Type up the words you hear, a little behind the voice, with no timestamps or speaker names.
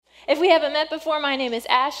If we haven't met before, my name is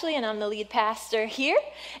Ashley, and I'm the lead pastor here.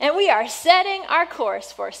 And we are setting our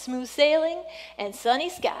course for smooth sailing and sunny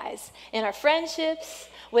skies in our friendships,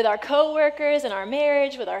 with our coworkers, in our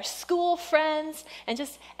marriage, with our school friends, and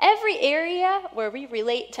just every area where we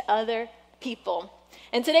relate to other people.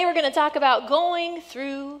 And today we're going to talk about going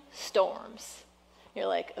through storms. You're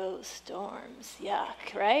like, oh, storms,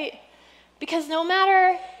 yuck, right? Because no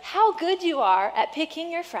matter how good you are at picking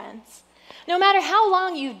your friends, no matter how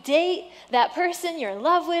long you date that person you're in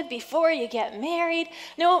love with before you get married,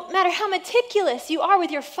 no matter how meticulous you are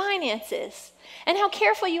with your finances, and how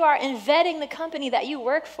careful you are in vetting the company that you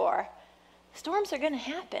work for, storms are going to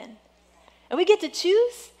happen. And we get to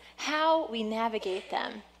choose how we navigate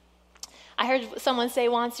them. I heard someone say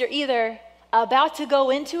once, you're either about to go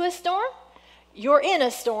into a storm, you're in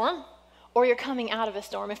a storm, or you're coming out of a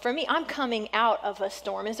storm. And for me, I'm coming out of a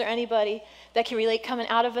storm. Is there anybody that can relate coming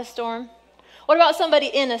out of a storm? What about somebody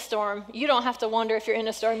in a storm? You don't have to wonder if you're in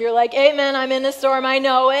a storm. You're like, amen, I'm in a storm, I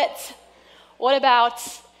know it. What about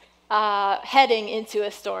heading into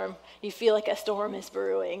a storm? You feel like a storm is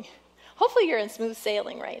brewing. Hopefully you're in smooth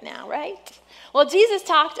sailing right now, right? Well, Jesus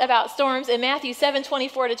talked about storms in Matthew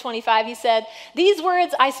 7:24-25. He said, "These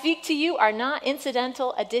words I speak to you are not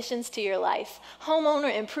incidental additions to your life,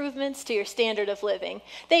 homeowner improvements to your standard of living.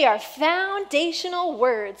 They are foundational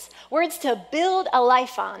words, words to build a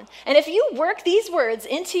life on. And if you work these words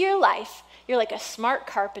into your life, you're like a smart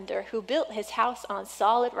carpenter who built his house on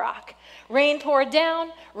solid rock. Rain poured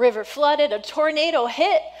down, river flooded, a tornado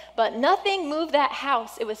hit, but nothing moved that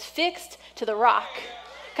house. It was fixed to the rock."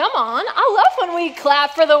 Come on, I love when we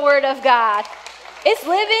clap for the word of God. It's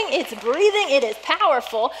living, it's breathing, it is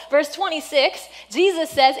powerful. Verse 26, Jesus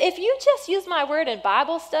says, if you just use my word in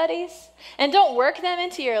Bible studies and don't work them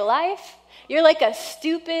into your life, you're like a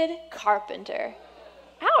stupid carpenter.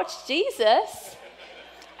 Ouch, Jesus.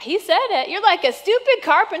 He said it. You're like a stupid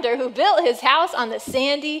carpenter who built his house on the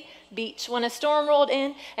sandy beach. When a storm rolled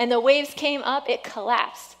in and the waves came up, it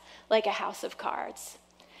collapsed like a house of cards.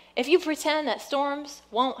 If you pretend that storms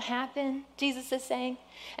won't happen, Jesus is saying,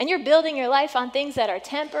 and you're building your life on things that are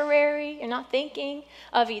temporary, you're not thinking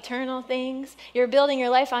of eternal things, you're building your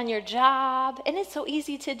life on your job, and it's so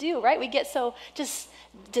easy to do, right? We get so just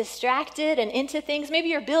distracted and into things. Maybe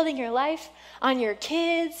you're building your life on your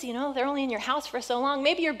kids, they're only in your house for so long.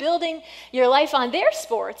 Maybe you're building your life on their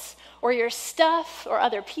sports or your stuff or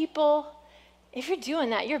other people. If you're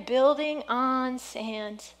doing that, you're building on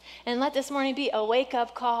sand. And let this morning be a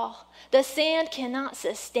wake-up call. The sand cannot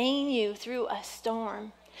sustain you through a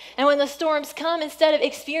storm. And when the storms come, instead of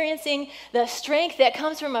experiencing the strength that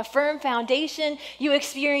comes from a firm foundation, you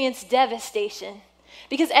experience devastation.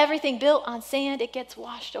 Because everything built on sand, it gets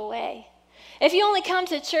washed away. If you only come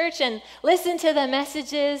to church and listen to the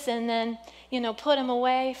messages and then, put them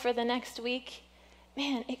away for the next week,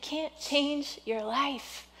 man, it can't change your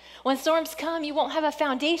life. When storms come, you won't have a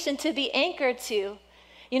foundation to be anchored to.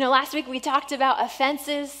 Last week we talked about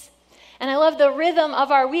offenses, and I love the rhythm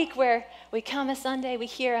of our week where we come a Sunday, we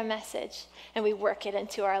hear a message, and we work it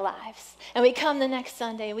into our lives. And we come the next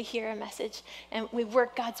Sunday, and we hear a message, and we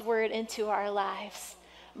work God's word into our lives.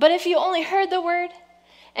 But if you only heard the word,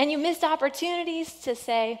 and you missed opportunities to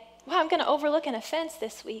say, wow, I'm going to overlook an offense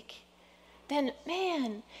this week, then,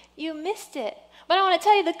 man, you missed it. But I want to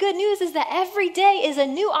tell you the good news is that every day is a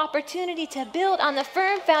new opportunity to build on the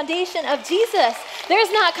firm foundation of Jesus.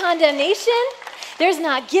 There's not condemnation. There's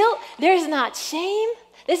not guilt. There's not shame.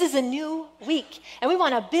 This is a new week, and we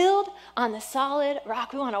want to build on the solid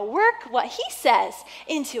rock. We want to work what he says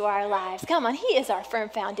into our lives. Come on, he is our firm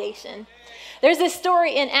foundation. There's this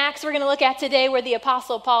story in Acts we're going to look at today where the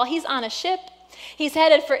Apostle Paul, he's on a ship. He's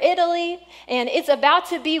headed for Italy, and it's about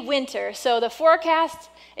to be winter, so the forecast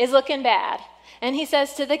is looking bad. And he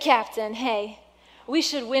says to the captain, hey, we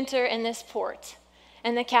should winter in this port.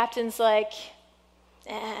 And the captain's like,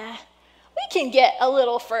 we can get a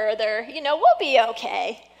little further. We'll be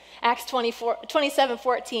okay. Acts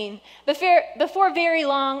 27:14. Before very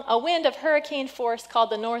long, a wind of hurricane force called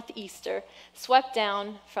the Northeaster swept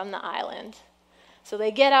down from the island. So they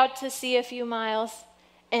get out to sea a few miles,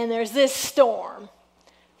 and there's this storm.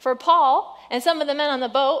 For Paul and some of the men on the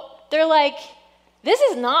boat, they're like, this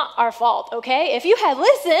is not our fault, okay? If you had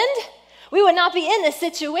listened, we would not be in this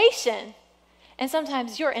situation. And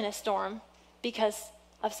sometimes you're in a storm because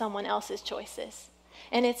of someone else's choices.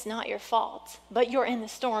 And it's not your fault, but you're in the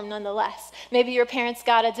storm nonetheless. Maybe your parents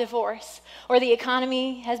got a divorce, or the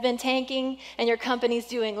economy has been tanking and your company's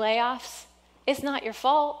doing layoffs. It's not your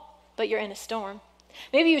fault, but you're in a storm.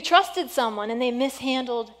 Maybe you trusted someone and they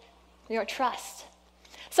mishandled your trust.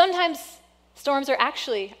 Sometimes storms are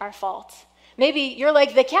actually our fault. Maybe you're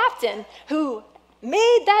like the captain who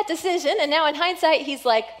made that decision, and now in hindsight, he's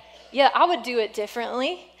like, yeah, I would do it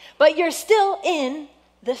differently. But you're still in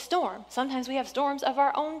the storm. Sometimes we have storms of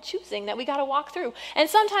our own choosing that we got to walk through. And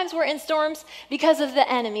sometimes we're in storms because of the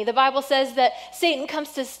enemy. The Bible says that Satan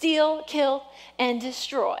comes to steal, kill, and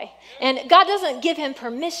destroy. And God doesn't give him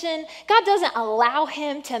permission. God doesn't allow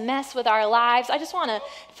him to mess with our lives. I just want to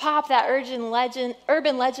pop that urban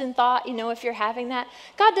legend thought, if you're having that.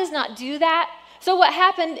 God does not do that. So what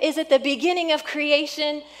happened is at the beginning of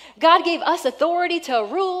creation, God gave us authority to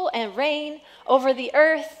rule and reign over the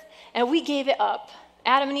earth, and we gave it up.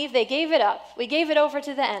 Adam and Eve, they gave it up. We gave it over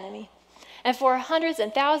to the enemy. And for hundreds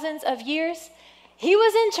and thousands of years, he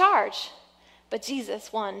was in charge. But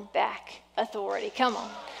Jesus won back authority. Come on.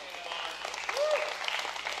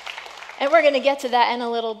 And we're going to get to that in a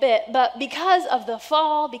little bit. But because of the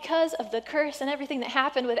fall, because of the curse and everything that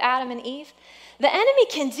happened with Adam and Eve, the enemy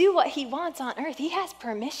can do what he wants on earth. He has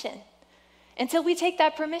permission. Until we take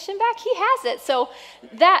that permission back, he has it. So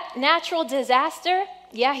that natural disaster,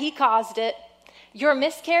 yeah, he caused it. Your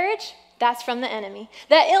miscarriage, that's from the enemy.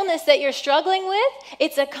 That illness that you're struggling with,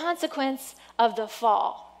 it's a consequence of the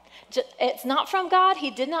fall. It's not from God.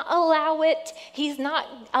 He did not allow it. He's not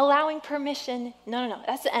allowing permission. No.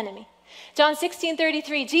 That's the enemy. John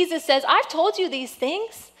 16:33, Jesus says, I've told you these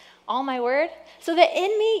things, all my word, so that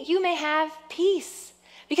in me you may have peace.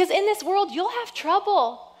 Because in this world you'll have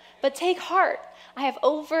trouble, but take heart. I have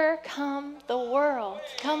overcome the world.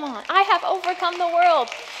 Come on. I have overcome the world.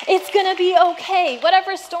 It's going to be okay.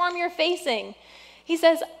 Whatever storm you're facing. He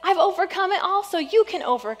says, I've overcome it all, so you can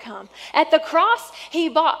overcome. At the cross, he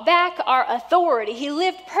bought back our authority. He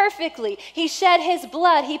lived perfectly. He shed his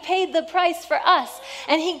blood. He paid the price for us.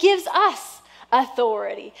 And he gives us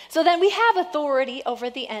authority. So then we have authority over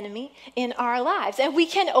the enemy in our lives. And we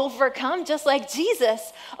can overcome just like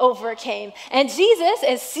Jesus overcame. And Jesus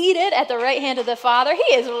is seated at the right hand of the Father.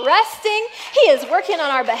 He is resting. He is working on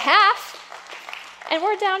our behalf. And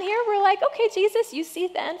we're down here. We're like, okay, Jesus, you see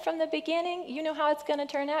the end from the beginning. You know how it's going to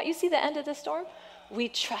turn out. You see the end of the storm. We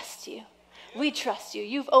trust you. We trust you.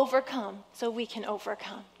 You've overcome, so we can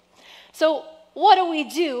overcome. So what do we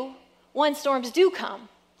do when storms do come?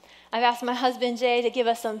 I've asked my husband, Jay, to give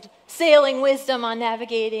us some sailing wisdom on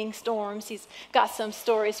navigating storms. He's got some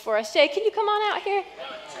stories for us. Jay, can you come on out here?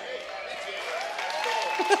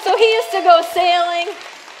 So he used to go sailing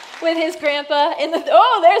with his grandpa in the...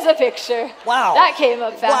 Oh, there's a picture. Wow. That came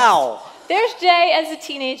up fast. Wow. There's Jay as a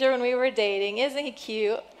teenager when we were dating. Isn't he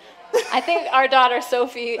cute? I think our daughter,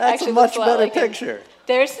 Sophie, That's actually a much looks a lot better like him. picture.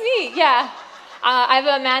 There's me, yeah. I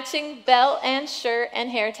have a matching belt and shirt and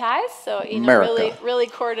hair ties, so America. really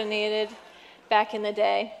coordinated back in the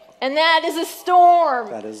day. And that is a storm.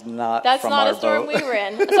 That is not That's from not our a storm boat. we were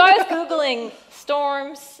in. So I was Googling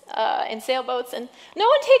storms and sailboats, and no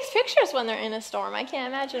one takes pictures when they're in a storm. I can't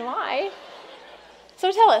imagine why.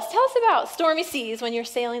 So tell us about stormy seas when you're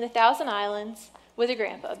sailing the Thousand Islands with your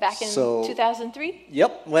grandpa back in 2003?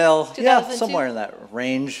 Yep, well, 2002? somewhere in that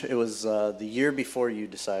range. It was the year before you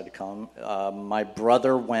decided to come. My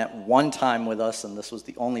brother went one time with us, and this was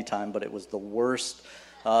the only time, but it was the worst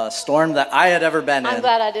storm that I had ever been in. I'm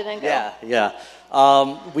glad I didn't go.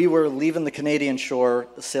 Yeah. We were leaving the Canadian shore,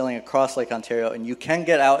 sailing across Lake Ontario, and you can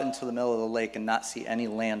get out into the middle of the lake and not see any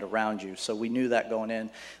land around you. So we knew that going in.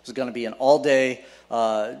 It was going to be an all-day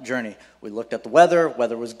journey. We looked at the weather.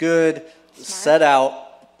 Weather was good. Smart. Set out.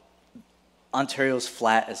 Ontario's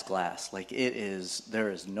flat as glass. Like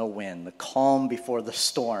there is no wind. The calm before the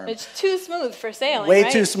storm. It's too smooth for sailing, Way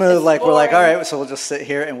right? too smooth. It's Like, we're like, all boring. right, so we'll just sit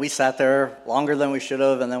here. And we sat there longer than we should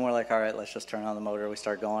have. And then we're like, all right, let's just turn on the motor. We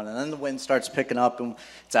start going. And then the wind starts picking up. And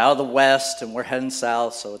it's out of the west. And we're heading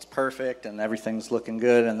south. So it's perfect. And everything's looking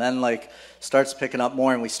good. And then, starts picking up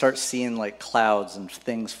more. And we start seeing, clouds and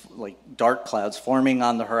things, dark clouds forming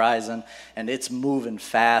on the horizon. And it's moving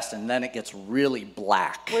fast. And then it gets really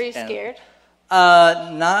black. Were you scared?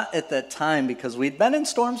 Not at that time, because we'd been in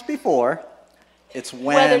storms before. It's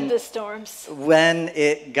Weathered the storms. when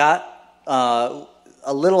it got a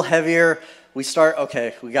little heavier. We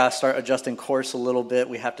got to start adjusting course a little bit.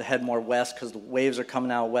 We have to head more west because the waves are coming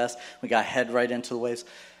out west. We got to head right into the waves.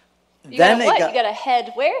 You got to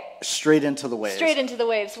head where? Straight into the waves. Straight into the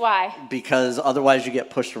waves. Why? Because otherwise you get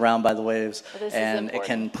pushed around by the waves, Well, this is and it important.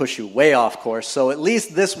 can push you way off course. So at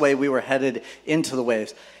least this way we were headed into the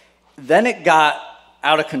waves. Then it got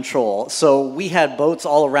out of control. So we had boats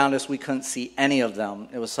all around us. We couldn't see any of them.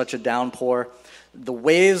 It was such a downpour. The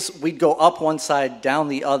waves, we'd go up one side, down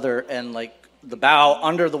the other, and the bow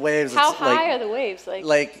under the waves. How it's high are the waves?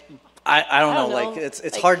 I don't know.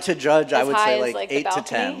 It's hard to judge. I would say high as, 8 to the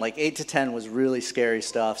 10. balcony? 8 to 10 was really scary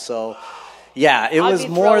stuff. So Yeah, it was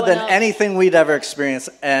more than anything we'd ever experienced.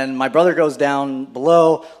 And my brother goes down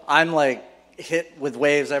below. I'm like hit with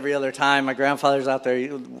waves every other time. My grandfather's out there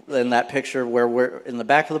in that picture where we're in the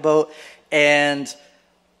back of the boat. And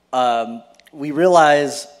we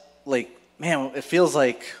realize, like, man, it feels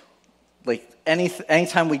like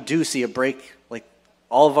anytime we do see a break, like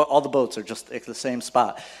all the boats are just at the same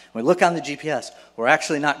spot. When we look on the GPS, we're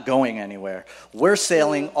actually not going anywhere. We're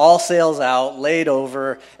sailing all sails out, laid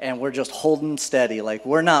over, and we're just holding steady. Like,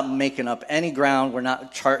 we're not making up any ground. We're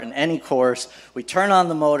not charting any course. We turn on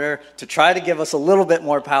the motor to try to give us a little bit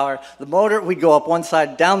more power. The motor, we go up one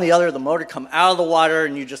side, down the other. The motor come out of the water,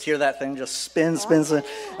 and you just hear that thing just spin. And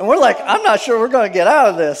we're like, I'm not sure we're going to get out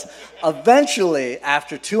of this. Eventually,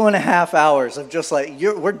 after 2.5 hours of just like,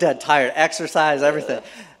 we're dead tired, exercise, everything,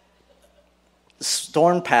 the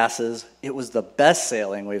storm passes. It was the best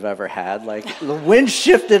sailing we've ever had. Like, the wind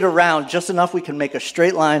shifted around just enough we could make a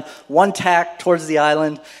straight line, one tack towards the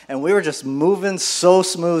island, and we were just moving so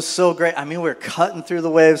smooth, so great. I mean, we were cutting through the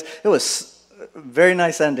waves. It was a very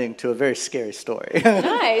nice ending to a very scary story.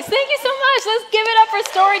 Nice. Thank you so much. Let's give it up for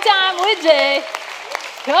story time with Jay.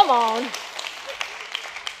 Come on.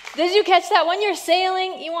 Did you catch that? When you're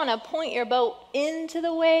sailing, you want to point your boat into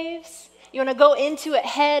the waves. You want to go into it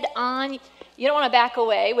head on. You don't want to back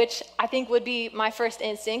away, which I think would be my first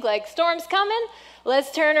instinct. Like, storm's coming,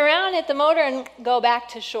 let's turn around, hit the motor, and go back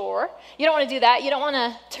to shore. You don't want to do that. You don't want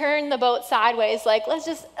to turn the boat sideways, like, let's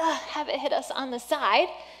just have it hit us on the side.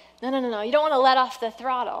 No. You don't want to let off the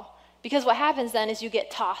throttle, because what happens then is you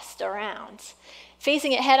get tossed around.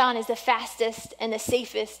 Facing it head on is the fastest and the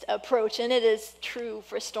safest approach, and it is true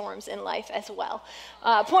for storms in life as well.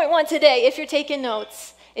 Point 1 today, if you're taking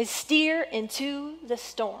notes, is steer into the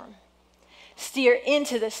storm. Steer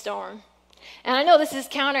into the storm. And I know this is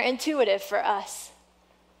counterintuitive for us.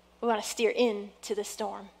 We want to steer into the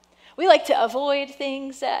storm. We like to avoid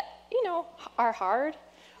things that, are hard,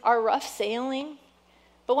 are rough sailing.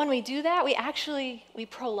 But when we do that, we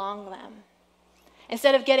prolong them.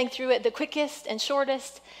 Instead of getting through it the quickest and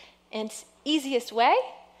shortest and easiest way,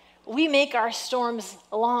 we make our storms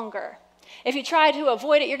longer. If you try to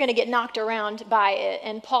avoid it, you're going to get knocked around by it.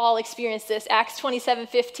 And Paul experienced this. Acts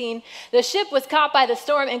 27:15. The ship was caught by the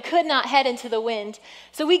storm and could not head into the wind.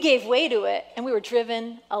 So we gave way to it, and we were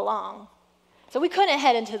driven along. So we couldn't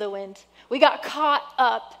head into the wind. We got caught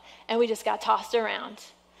up, and we just got tossed around.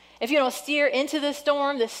 If you don't steer into the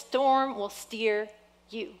storm will steer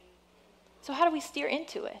you. So how do we steer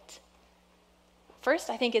into it? First,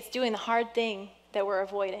 I think it's doing the hard thing that we're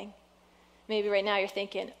avoiding. Maybe right now you're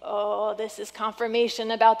thinking, oh, this is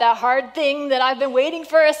confirmation about that hard thing that I've been waiting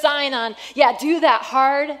for a sign on. Yeah, do that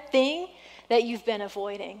hard thing that you've been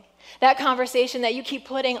avoiding. That conversation that you keep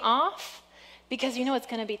putting off because you know it's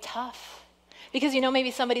going to be tough. Because you know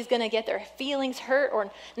maybe somebody's going to get their feelings hurt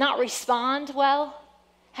or not respond well.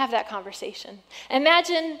 Have that conversation.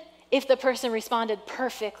 Imagine if the person responded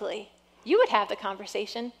perfectly. You would have the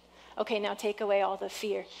conversation. Okay, now take away all the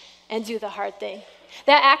fear and do the hard thing.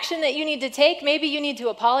 That action that you need to take, maybe you need to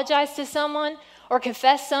apologize to someone or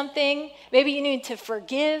confess something. Maybe you need to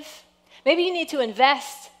forgive. Maybe you need to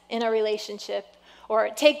invest in a relationship or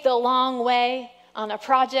take the long way on a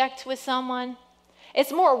project with someone.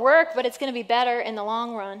 It's more work, but it's going to be better in the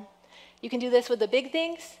long run. You can do this with the big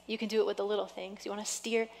things. You can do it with the little things. You want to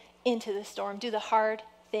steer into the storm. Do the hard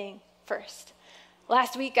thing first.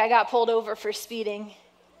 Last week, I got pulled over for speeding.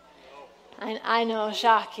 I know,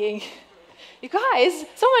 shocking. You guys,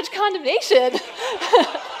 so much condemnation.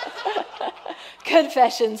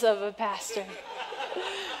 Confessions of a pastor.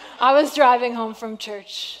 I was driving home from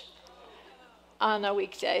church on a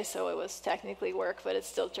weekday, so it was technically work, but it's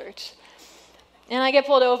still church. And I get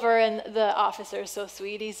pulled over, and the officer is so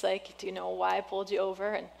sweet. He's like, do you know why I pulled you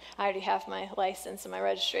over? And I already have my license and my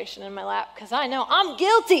registration in my lap because I know I'm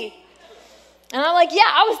guilty. And I'm like, yeah,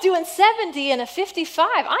 I was doing 70 and a 55.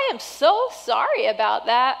 I am so sorry about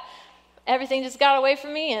that. Everything just got away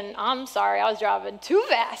from me, and I'm sorry, I was driving too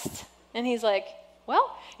fast. And he's like,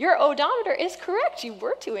 well, your odometer is correct. You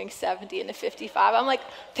were doing 70 and a 55. I'm like,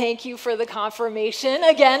 thank you for the confirmation.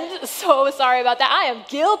 Again, so sorry about that. I am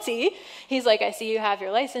guilty. He's like, I see you have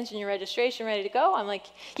your license and your registration ready to go. I'm like,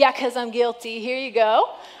 yeah, because I'm guilty. Here you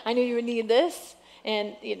go. I knew you would need this.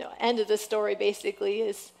 And, end of the story basically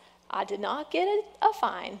is I did not get a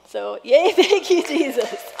fine. So, yay, thank you,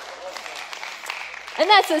 Jesus. And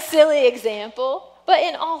that's a silly example. But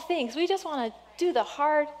in all things, we just want to do the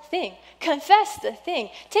hard thing. Confess the thing.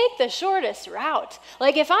 Take the shortest route.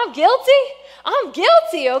 Like, if I'm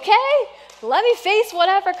guilty, okay? Let me face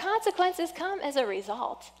whatever consequences come as a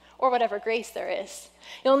result. or whatever grace there is.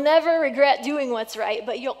 You'll never regret doing what's right,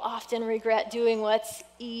 but you'll often regret doing what's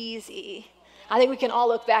easy. I think we can all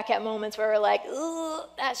look back at moments where we're like, ooh,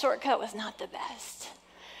 that shortcut was not the best.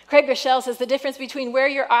 Craig Rochelle says the difference between where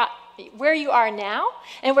you are now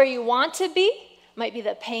and where you want to be might be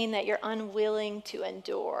the pain that you're unwilling to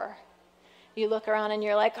endure. You look around and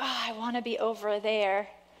you're like, oh, I want to be over there.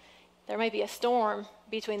 There might be a storm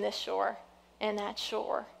between this shore and that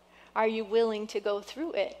shore. Are you willing to go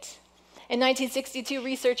through it? In 1962,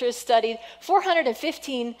 researchers studied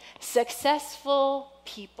 415 successful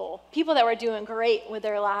people that were doing great with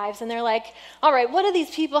their lives. And they're like, all right, what do these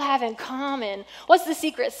people have in common? What's the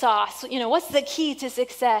secret sauce? What's the key to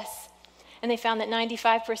success? And they found that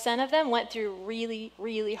 95% of them went through really,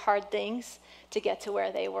 really hard things to get to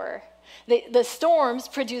where they were. The storms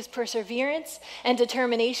produced perseverance and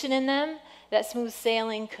determination in them that smooth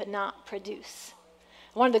sailing could not produce.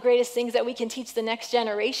 One of the greatest things that we can teach the next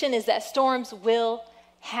generation is that storms will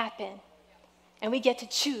happen, and we get to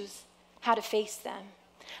choose how to face them.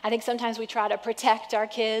 I think sometimes we try to protect our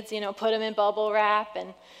kids, put them in bubble wrap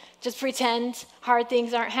and just pretend hard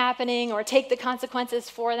things aren't happening or take the consequences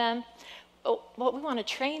for them. But we want to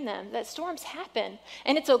train them that storms happen,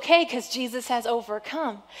 and it's okay because Jesus has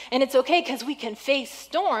overcome, and it's okay because we can face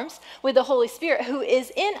storms with the Holy Spirit who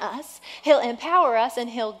is in us. He'll empower us and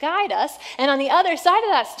he'll guide us, and on the other side of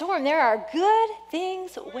that storm, there are good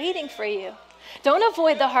things waiting for you. Don't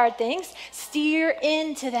avoid the hard things, steer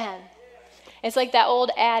into them. It's like that old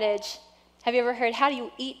adage. Have you ever heard, how do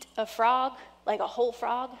you eat a frog, like a whole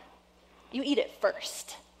frog? You eat it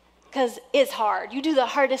first. Because it's hard. You do the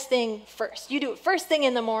hardest thing first. You do it first thing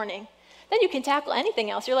in the morning. Then you can tackle anything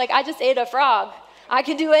else. You're like, I just ate a frog. I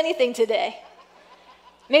can do anything today.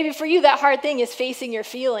 Maybe for you, that hard thing is facing your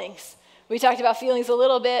feelings. We talked about feelings a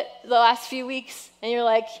little bit the last few weeks, and you're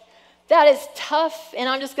like, that is tough, and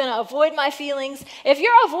I'm just going to avoid my feelings. If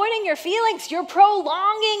you're avoiding your feelings, you're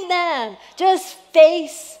prolonging them. Just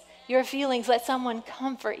face your feelings. Let someone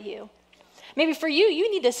comfort you. Maybe for you,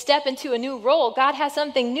 you need to step into a new role. God has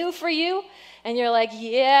something new for you, and you're like,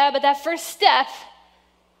 yeah, but that first step,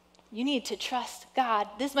 you need to trust God.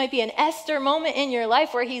 This might be an Esther moment in your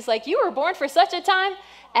life where he's like, you were born for such a time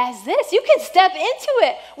as this. You can step into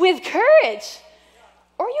it with courage,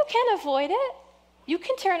 or you can avoid it. You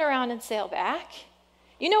can turn around and sail back.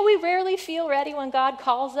 We rarely feel ready when God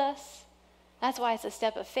calls us. That's why it's a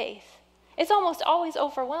step of faith. It's almost always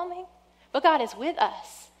overwhelming, but God is with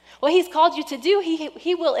us. What he's called you to do,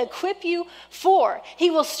 he will equip you for.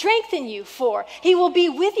 He will strengthen you for. He will be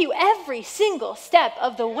with you every single step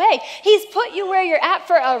of the way. He's put you where you're at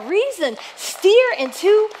for a reason. Steer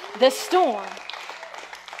into the storm.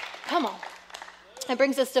 Come on. That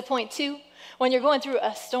brings us to point 2. When you're going through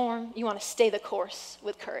a storm, you want to stay the course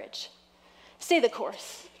with courage. Stay the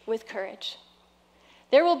course with courage.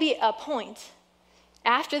 There will be a point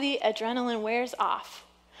after the adrenaline wears off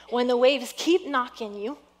when the waves keep knocking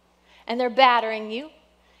you, and they're battering you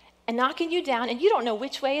and knocking you down, and you don't know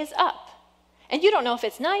which way is up. And you don't know if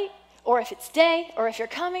it's night or if it's day or if you're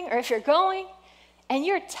coming or if you're going, and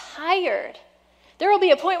you're tired. There will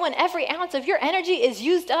be a point when every ounce of your energy is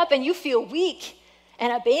used up and you feel weak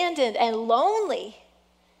and abandoned and lonely.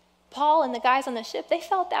 Paul and the guys on the ship, they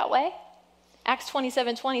felt that way. Acts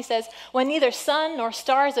 27:20 says, when neither sun nor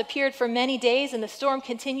stars appeared for many days and the storm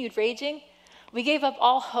continued raging, we gave up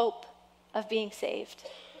all hope of being saved.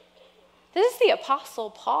 This is the Apostle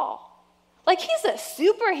Paul. Like, he's a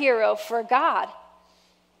superhero for God.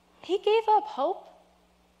 He gave up hope.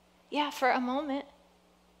 Yeah, for a moment.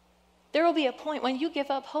 There will be a point when you give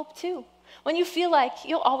up hope too. When you feel like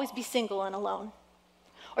you'll always be single and alone.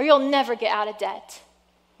 Or you'll never get out of debt.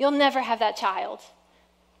 You'll never have that child.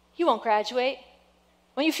 You won't graduate.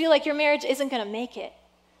 When you feel like your marriage isn't going to make it.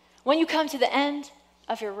 When you come to the end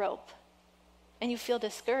of your rope and you feel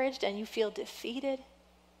discouraged and you feel defeated,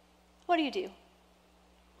 what do?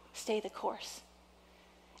 Stay the course.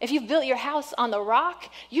 If you've built your house on the rock,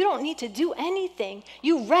 you don't need to do anything.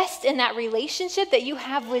 You rest in that relationship that you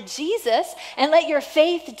have with Jesus and let your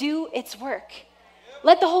faith do its work.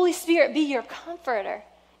 Let the Holy Spirit be your comforter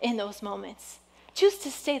in those moments. Choose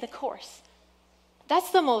to stay the course.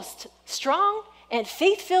 That's the most strong and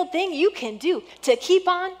faith-filled thing you can do, to keep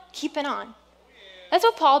on keeping on. That's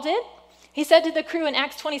what Paul did. He said to the crew in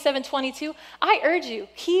Acts 27:22, I urge you,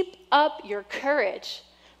 keep up your courage.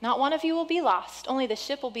 Not one of you will be lost, only the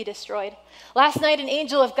ship will be destroyed. Last night, an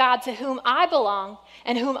angel of God to whom I belong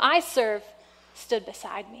and whom I serve stood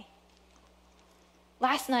beside me.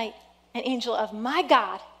 Last night, an angel of my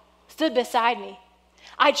God stood beside me.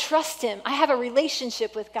 I trust him. I have a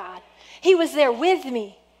relationship with God. He was there with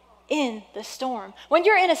me in the storm. When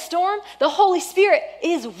you're in a storm, the Holy Spirit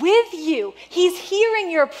is with you. He's hearing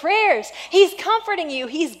your prayers. He's comforting you.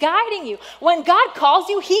 He's guiding you. When God calls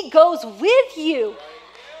you, he goes with you,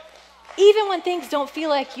 even when things don't feel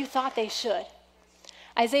like you thought they should.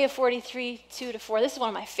 Isaiah 43, 2-4. This is one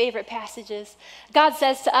of my favorite passages. God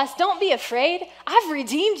says to us, don't be afraid. I've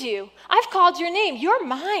redeemed you. I've called your name. You're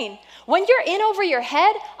mine. When you're in over your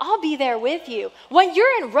head, I'll be there with you. When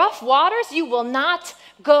you're in rough waters, you will not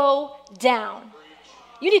go down.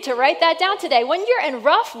 You need to write that down today. When you're in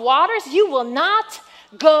rough waters, you will not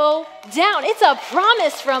go down. It's a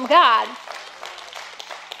promise from God.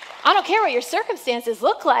 I don't care what your circumstances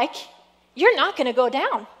look like. You're not going to go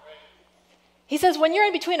down. He says, when you're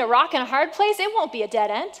in between a rock and a hard place, it won't be a dead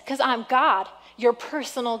end because I'm God, your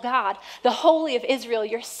personal God, the Holy of Israel,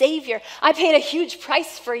 your Savior. I paid a huge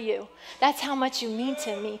price for you. That's how much you mean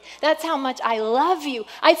to me. That's how much I love you.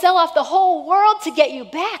 I'd sell off the whole world to get you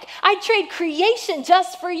back. I'd trade creation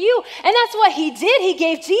just for you. And that's what he did. He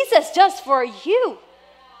gave Jesus just for you.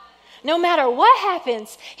 No matter what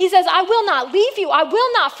happens, he says, I will not leave you. I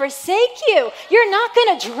will not forsake you. You're not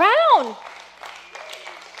going to drown.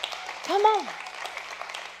 Come on.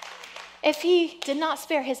 If he did not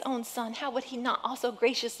spare his own son, how would he not also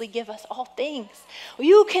graciously give us all things?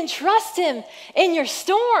 You can trust him in your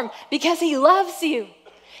storm because he loves you.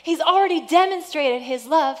 He's already demonstrated his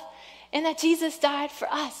love and that Jesus died for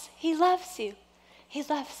us. He loves you. He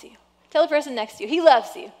loves you. Tell the person next to you, he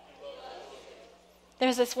loves you.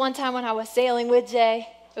 There's this one time when I was sailing with Jay.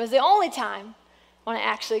 It was the only time when I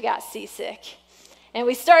actually got seasick. And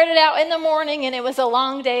we started out in the morning, and it was a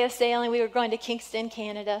long day of sailing. We were going to Kingston,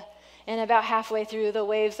 Canada. And about halfway through, the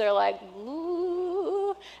waves are like,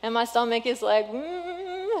 ooh, and my stomach is like,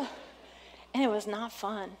 and it was not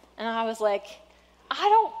fun. And I was like, I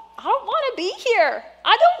don't want to be here.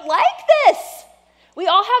 I don't like this. We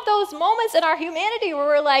all have those moments in our humanity where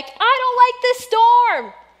we're like, I don't like this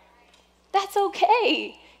storm. That's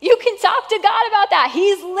okay. You can talk to God about that.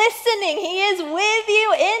 He's listening. He is with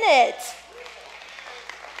you in it.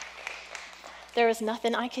 There was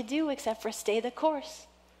nothing I could do except for stay the course.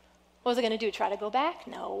 What was I going to do? Try to go back?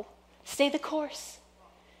 No. Stay the course.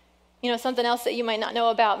 You know, something else that you might not know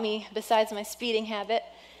about me besides my speeding habit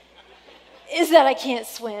is that I can't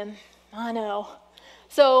swim. I know.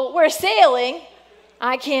 So we're sailing.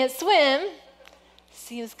 I can't swim.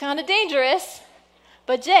 Seems kind of dangerous.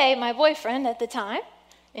 But Jay, my boyfriend at the time,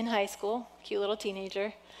 in high school, cute little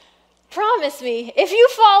teenager, promised me, if you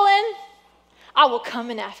fall in, I will come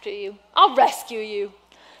in after you. I'll rescue you.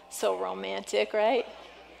 So romantic, right?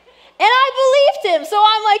 And I believed him. So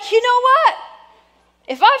I'm like, you know what?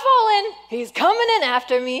 If I fall in, he's coming in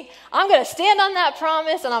after me. I'm going to stand on that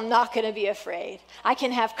promise, and I'm not going to be afraid. I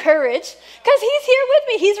can have courage because he's here with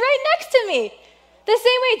me. He's right next to me. The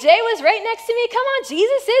same way Jay was right next to me. Come on,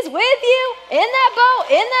 Jesus is with you in that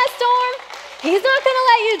boat, in that storm. He's not going to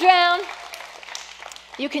let you drown.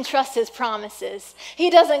 You can trust his promises. He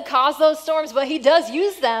doesn't cause those storms, but he does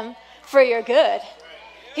use them for your good.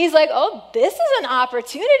 He's like, oh, this is an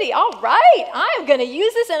opportunity. All right, I'm going to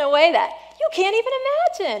use this in a way that you can't even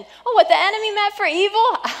imagine. Oh, what the enemy meant for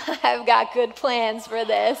evil? I've got good plans for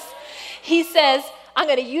this. He says, I'm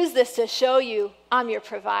going to use this to show you I'm your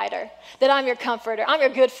provider, that I'm your comforter, I'm your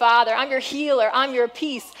good father, I'm your healer, I'm your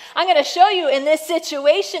peace. I'm going to show you in this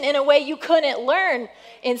situation in a way you couldn't learn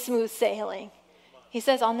in smooth sailing. He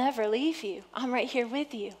says, I'll never leave you. I'm right here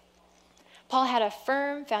with you. Paul had a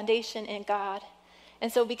firm foundation in God.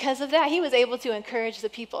 And so because of that, he was able to encourage the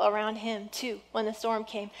people around him too when the storm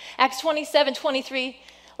came. Acts 27:23,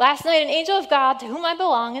 last night an angel of God to whom I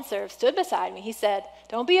belong and serve stood beside me. He said,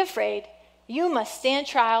 don't be afraid. You must stand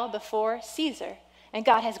trial before Caesar. And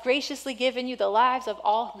God has graciously given you the lives of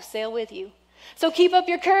all who sail with you. So keep up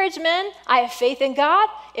your courage, men. I have faith in God.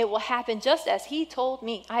 It will happen just as he told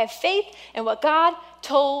me. I have faith in what God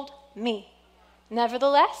told me.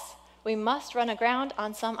 Nevertheless, we must run aground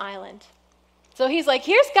on some island. So he's like,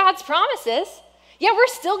 here's God's promises. Yeah, we're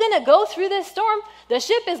still going to go through this storm. The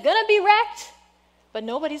ship is going to be wrecked, but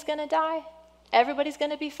nobody's going to die. Everybody's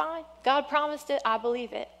going to be fine. God promised it. I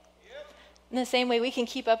believe it. In the same way, we can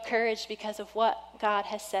keep up courage because of what God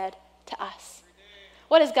has said to us.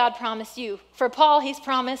 What has God promised you? For Paul, he's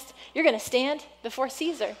promised you're going to stand before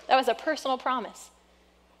Caesar. That was a personal promise.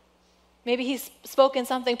 Maybe he's spoken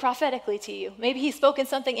something prophetically to you. Maybe he's spoken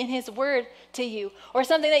something in his word to you, or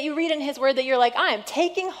something that you read in his word that you're like, I am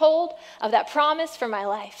taking hold of that promise for my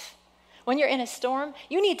life. When you're in a storm,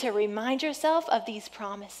 you need to remind yourself of these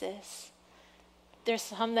promises. There's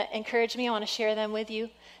some that encourage me. I want to share them with you.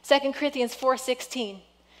 2 Corinthians 4:16.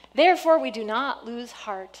 Therefore, we do not lose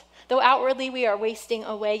heart. Though outwardly we are wasting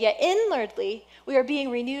away, yet inwardly we are being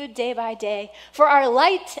renewed day by day. For our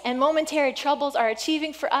light and momentary troubles are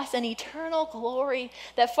achieving for us an eternal glory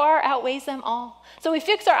that far outweighs them all. So we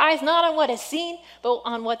fix our eyes not on what is seen, but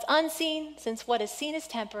on what's unseen, since what is seen is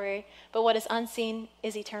temporary, but what is unseen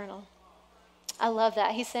is eternal. I love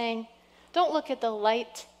that. He's saying, don't look at the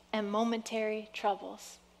light and momentary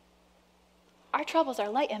troubles. Our troubles are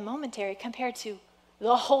light and momentary compared to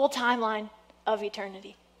the whole timeline of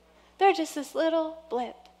eternity. They're just this little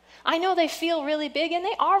blip. I know they feel really big, and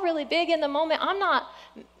they are really big in the moment. I'm not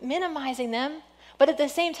minimizing them, but at the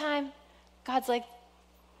same time, God's like,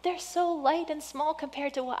 they're so light and small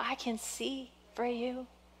compared to what I can see for you.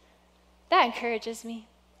 That encourages me.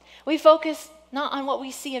 We focus not on what we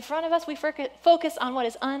see in front of us, we focus on what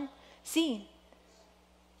is unseen,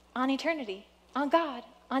 on eternity, on God,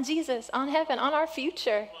 on Jesus, on heaven, on our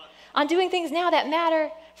future, on doing things now that matter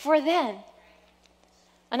for then.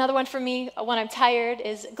 Another one for me when I'm tired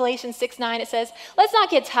is Galatians 6:9. It says, let's not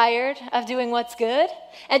get tired of doing what's good.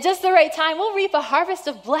 At just the right time, we'll reap a harvest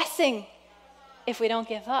of blessing if we don't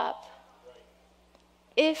give up.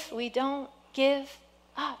 If we don't give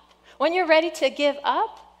up. When you're ready to give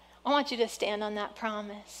up, I want you to stand on that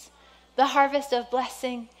promise. The harvest of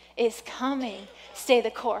blessing is coming. Stay the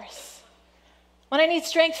course. When I need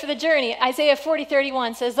strength for the journey, Isaiah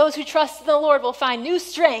 40:31 says, those who trust in the Lord will find new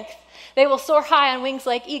strength. They will soar high on wings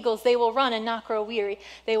like eagles. They will run and not grow weary.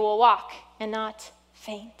 They will walk and not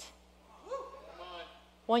faint.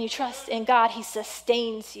 When you trust in God, he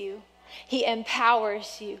sustains you. He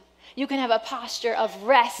empowers you. You can have a posture of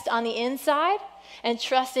rest on the inside and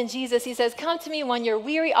trust in Jesus. He says, come to me when you're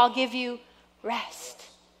weary, I'll give you rest.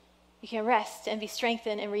 You can rest and be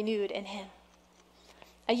strengthened and renewed in him.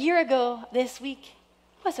 A year ago this week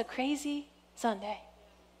was a crazy Sunday.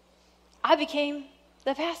 I became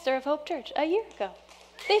the pastor of Hope Church a year ago.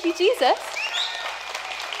 Thank you, Jesus.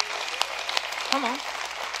 Come on.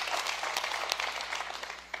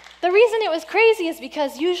 The reason it was crazy is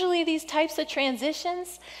because usually these types of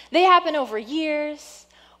transitions, they happen over years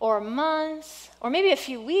or months or maybe a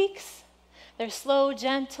few weeks. They're slow,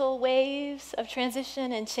 gentle waves of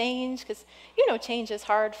transition and change because, change is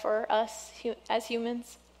hard for us as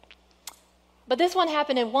humans. But this one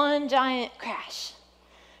happened in one giant crash.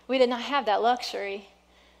 We did not have that luxury.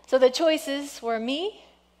 So the choices were me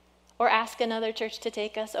or ask another church to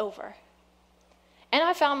take us over. And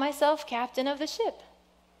I found myself captain of the ship.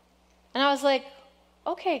 And I was like,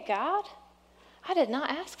 okay, God, I did not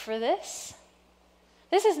ask for this.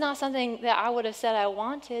 This is not something that I would have said I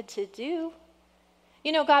wanted to do.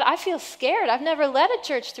 God, I feel scared. I've never led a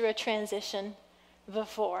church through a transition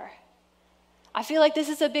before. I feel like this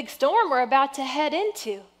is a big storm we're about to head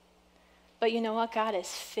into. But you know what? God is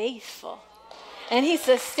faithful. And he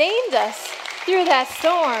sustained us through that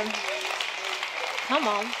storm. Come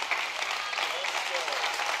on.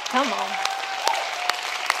 Come on.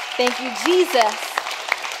 Thank you, Jesus.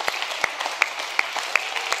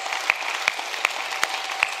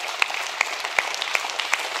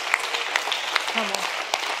 Come on.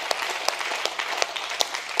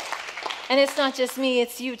 And it's not just me,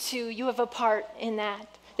 it's you too. You have a part in that.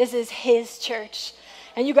 This is his church.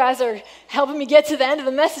 And you guys are helping me get to the end of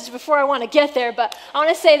the message before I want to get there. But I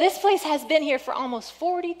want to say this place has been here for almost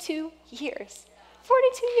 42 years.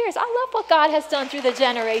 42 years. I love what God has done through the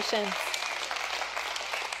generations.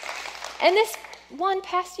 And this one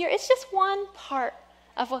past year, it's just one part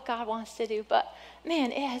of what God wants to do. But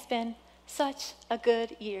man, it has been such a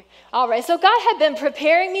good year. All right, so God had been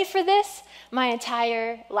preparing me for this my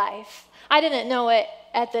entire life. I didn't know it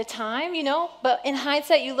at the time, but in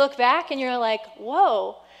hindsight, you look back and you're like,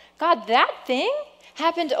 whoa, God, that thing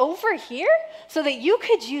happened over here so that you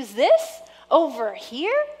could use this over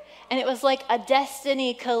here? And it was like a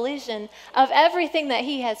destiny collision of everything that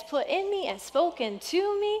he has put in me and spoken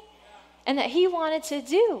to me and that he wanted to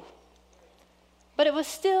do. But it was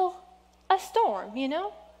still a storm,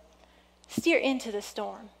 Steer into the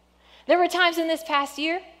storm. There were times in this past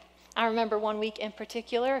year, I remember one week in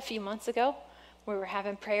particular, a few months ago, we were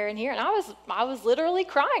having prayer in here, and I was literally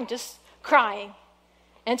crying, just crying,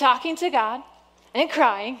 and talking to God, and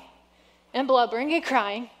crying, and blubbering, and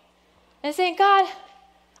crying, and saying, God,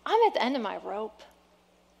 I'm at the end of my rope,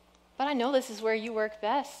 but I know this is where you work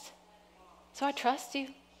best, so I trust you.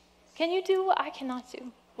 Can you do what I cannot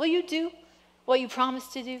do? Will you do what you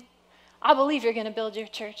promised to do? I believe you're going to build your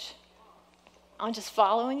church. I'm just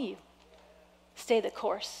following you. Stay the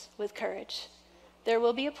course with courage. There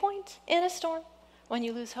will be a point in a storm when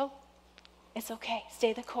you lose hope. It's okay.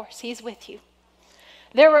 Stay the course. He's with you.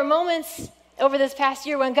 There were moments over this past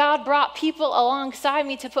year when God brought people alongside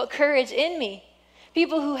me to put courage in me.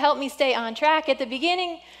 people who helped me stay on track. At the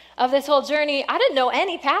beginning of this whole journey, I didn't know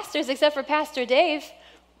any pastors except for Pastor Dave,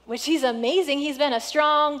 which he's amazing. He's been a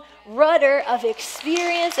strong rudder of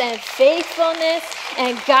experience and faithfulness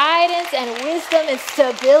and guidance and wisdom and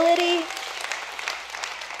stability.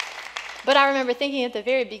 But I remember thinking at the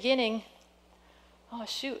very beginning, oh,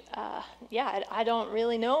 shoot, I don't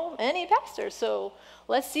really know any pastors, so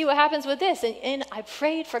let's see what happens with this. And I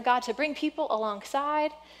prayed for God to bring people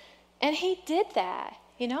alongside, and he did that,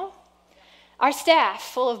 you know. Our staff,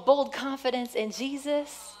 full of bold confidence in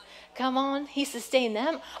Jesus, come on, he sustained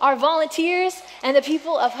them. Our volunteers and the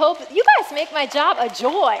people of hope, you guys make my job a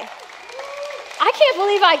joy. I can't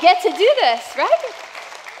believe I get to do this, right?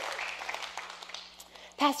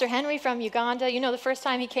 Pastor Henry from Uganda, you know, the first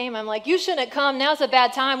time he came, I'm like, you shouldn't come. Now's a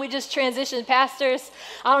bad time. We just transitioned pastors.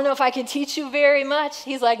 I don't know if I can teach you very much.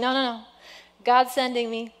 He's like, no. God's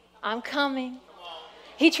sending me. I'm coming.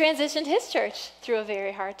 He transitioned his church through a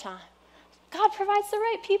very hard time. God provides the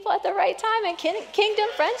right people at the right time in kingdom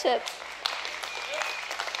friendship.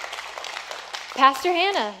 Pastor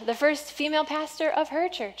Hannah, the first female pastor of her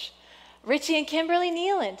church. Richie and Kimberly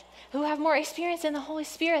Nealand, who have more experience in the Holy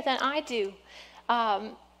Spirit than I do.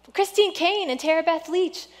 Christine Kane and Tara Beth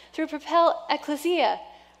Leach through Propel Ecclesia.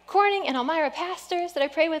 Corning and Elmira pastors that I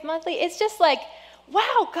pray with monthly. It's just like,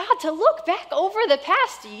 wow, God, to look back over the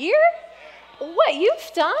past year, what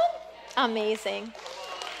you've done, amazing.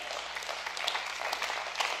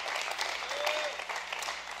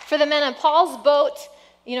 For the men on Paul's boat,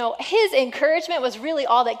 you know, his encouragement was really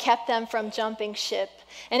all that kept them from jumping ship.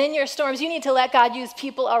 And in your storms, you need to let God use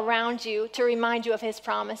people around you to remind you of his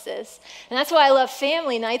promises. And that's why I love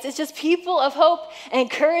family nights. It's just people of hope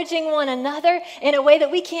encouraging one another in a way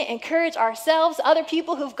that we can't encourage ourselves, other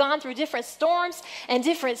people who've gone through different storms and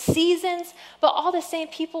different seasons, but all the same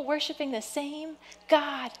people worshiping the same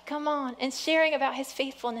God, come on, and sharing about his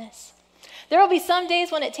faithfulness. There will be some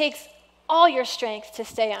days when it takes all your strength to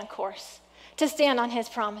stay on course, to stand on his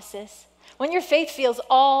promises. When your faith feels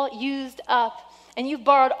all used up, and you've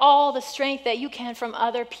borrowed all the strength that you can from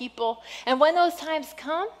other people. And when those times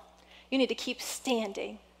come, you need to keep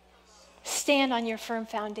standing. Stand on your firm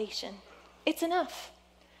foundation. It's enough.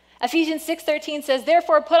 Ephesians 6:13 says,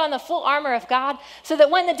 therefore put on the full armor of God so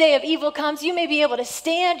that when the day of evil comes, you may be able to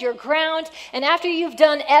stand your ground. And after you've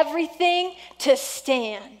done everything, to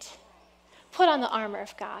stand. Put on the armor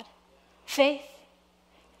of God. Faith,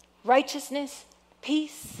 righteousness,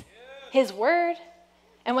 peace, his word.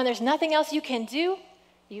 And when there's nothing else you can do,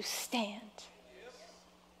 you stand.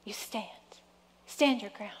 You stand. Stand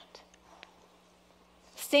your ground.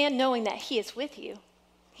 Stand knowing that he is with you.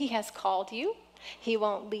 He has called you. He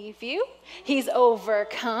won't leave you. He's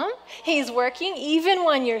overcome. He's working even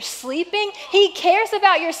when you're sleeping. He cares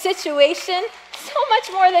about your situation so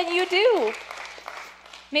much more than you do.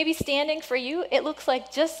 Maybe standing for you, it looks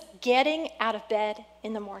like just getting out of bed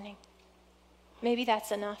in the morning. Maybe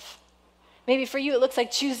that's enough. Maybe for you, it looks like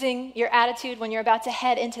choosing your attitude when you're about to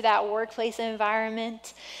head into that workplace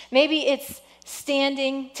environment. Maybe it's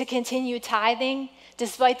standing to continue tithing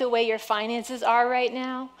despite the way your finances are right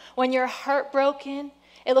now. When you're heartbroken,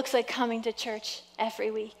 it looks like coming to church every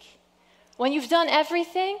week. When you've done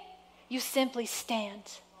everything, you simply stand.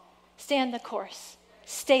 Stand the course.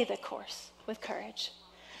 Stay the course with courage.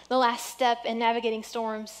 The last step in navigating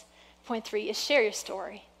storms, point 3, is share your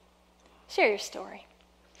story. Share your story.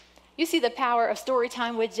 You see the power of story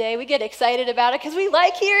time with Jay. We get excited about it because we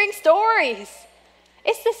like hearing stories.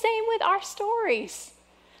 It's the same with our stories.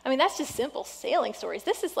 I mean, that's just simple sailing stories.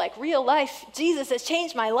 This is like real life. Jesus has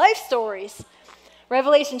changed my life stories.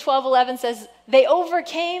 Revelation 12:11 says, they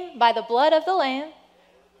overcame by the blood of the Lamb,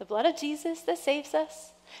 the blood of Jesus that saves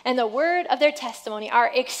us, and the word of their testimony, our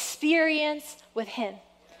experience with him.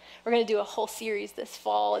 We're going to do a whole series this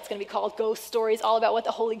fall. It's going to be called Ghost Stories, all about what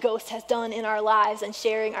the Holy Ghost has done in our lives and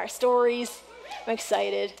sharing our stories. I'm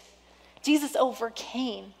excited. Jesus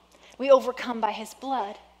overcame. We overcome by his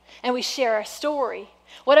blood, and we share our story.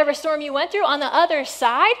 Whatever storm you went through, on the other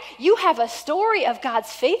side, you have a story of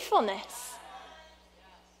God's faithfulness.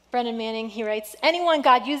 Brendan Manning, he writes, anyone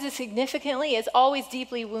God uses significantly is always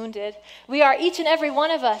deeply wounded. We are each and every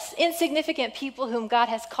one of us insignificant people whom God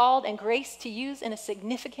has called and graced to use in a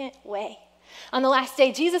significant way. On the last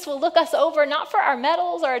day, Jesus will look us over not for our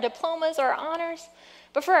medals or our diplomas or our honors,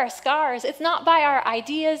 but for our scars. It's not by our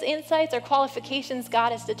ideas, insights, or qualifications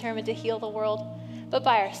God is determined to heal the world, but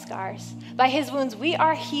by our scars. By his wounds, we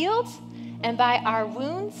are healed, and by our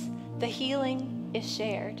wounds, the healing is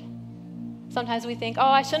shared. Sometimes we think,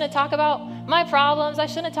 I shouldn't talk about my problems. I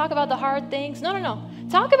shouldn't talk about the hard things. No.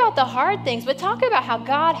 Talk about the hard things, but talk about how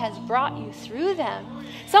God has brought you through them.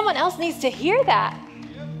 Someone else needs to hear that.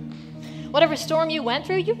 Whatever storm you went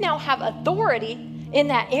through, you now have authority in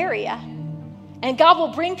that area. And God will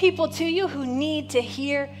bring people to you who need to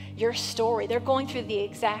hear your story. They're going through the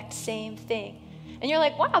exact same thing. And you're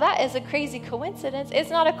like, wow, that is a crazy coincidence. It's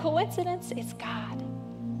not a coincidence, it's God.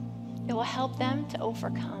 It will help them to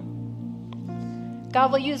overcome.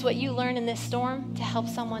 God will use what you learn in this storm to help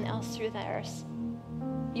someone else through theirs.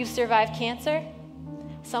 You've survived cancer.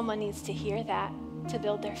 Someone needs to hear that to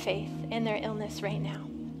build their faith in their illness right now.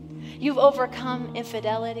 You've overcome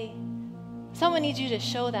infidelity. Someone needs you to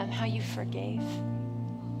show them how you forgave.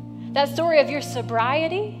 That story of your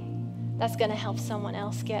sobriety, that's going to help someone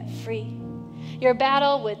else get free. Your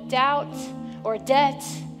battle with doubt or debt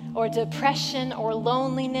or depression or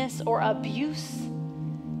loneliness or abuse,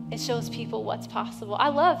 it shows people what's possible. I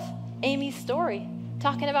love Amy's story,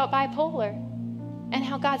 talking about bipolar and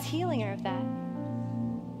how God's healing her of that.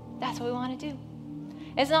 That's what we want to do.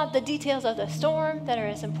 It's not the details of the storm that are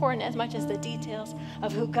as important as much as the details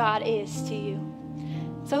of who God is to you.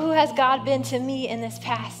 So who has God been to me in this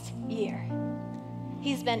past year?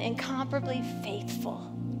 He's been incomparably faithful.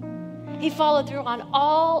 He followed through on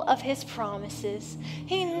all of his promises.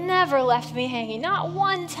 He never left me hanging, not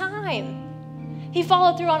one time. He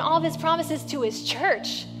followed through on all of his promises to his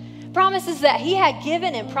church, promises that he had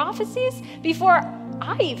given in prophecies before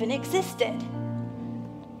I even existed,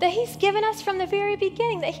 that he's given us from the very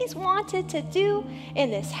beginning, that he's wanted to do in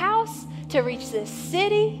this house, to reach this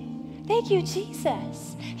city. Thank you,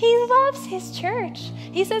 Jesus. He loves his church.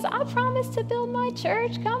 He says, I promise to build my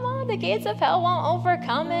church. Come on, the gates of hell won't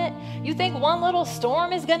overcome it. You think one little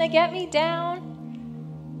storm is going to get me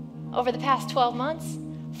down? Over the past 12 months,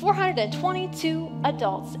 422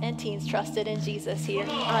 adults and teens trusted in Jesus here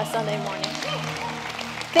on a Sunday morning.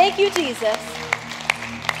 Thank you, Jesus.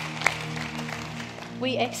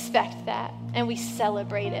 We expect that and we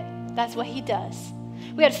celebrate it. That's what he does.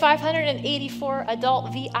 We had 584 adult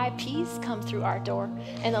VIPs come through our door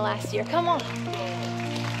in the last year. Come on.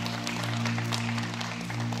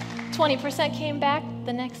 20% came back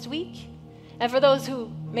the next week. And for those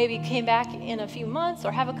who maybe came back in a few months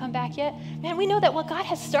or haven't come back yet, man, we know that what God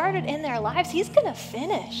has started in their lives, he's going to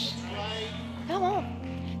finish. Come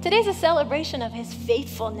on. Today's a celebration of his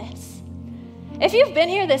faithfulness. If you've been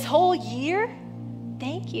here this whole year,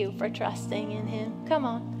 thank you for trusting in him. Come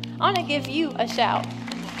on. I want to give you a shout.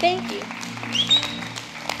 Thank you.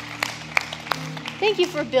 Thank you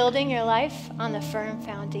for building your life on the firm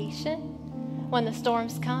foundation. When the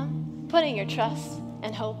storms come, putting your trust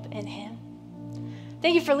and hope in him.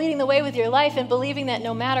 Thank you for leading the way with your life and believing that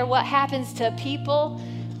no matter what happens to people,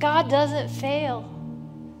 God doesn't fail.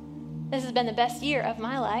 This has been the best year of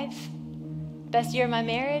my life. Best year of my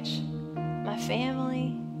marriage, my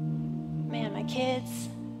family, man, my kids,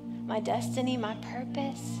 my destiny, my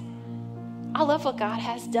purpose. I love what God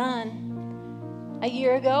has done. A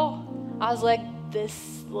year ago, I was like,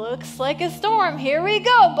 this looks like a storm. Here we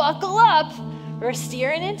go, buckle up. We're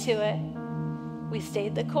steering into it. We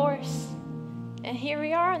stayed the course. And here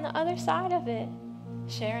we are on the other side of it,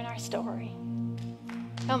 sharing our story.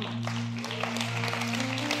 Come on.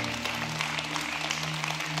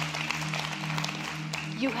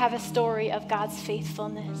 You have a story of God's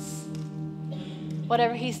faithfulness.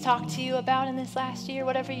 Whatever he's talked to you about in this last year,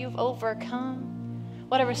 whatever you've overcome,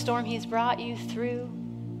 whatever storm he's brought you through,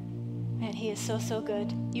 man, he is so, so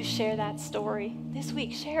good. You share that story this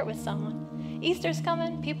week. Share it with someone. Easter's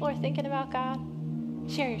coming. People are thinking about God.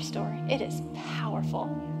 Share your story. It is powerful.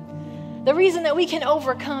 The reason that we can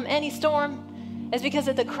overcome any storm is because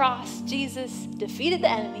at the cross, Jesus defeated the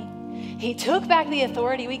enemy. He took back the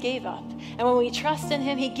authority we gave up. And when we trust in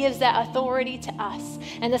him, he gives that authority to us.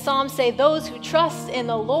 And the Psalms say, those who trust in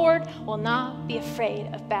the Lord will not be afraid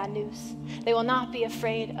of bad news. They will not be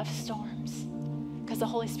afraid of storms because the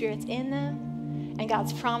Holy Spirit's in them and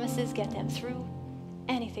God's promises get them through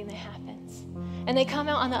anything that happens. And they come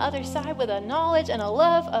out on the other side with a knowledge and a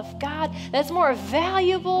love of God that's more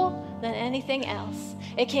valuable than anything else.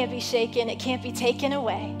 It can't be shaken. It can't be taken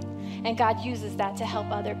away. And God uses that to help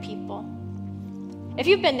other people. If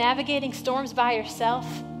you've been navigating storms by yourself,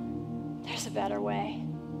 there's a better way.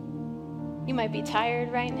 You might be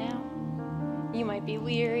tired right now. You might be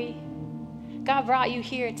weary. God brought you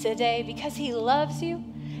here today because he loves you.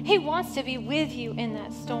 He wants to be with you in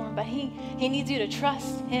that storm, but he needs you to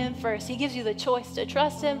trust him first. He gives you the choice to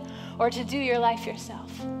trust him or to do your life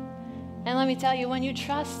yourself. And let me tell you, when you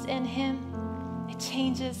trust in him, it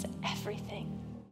changes everything.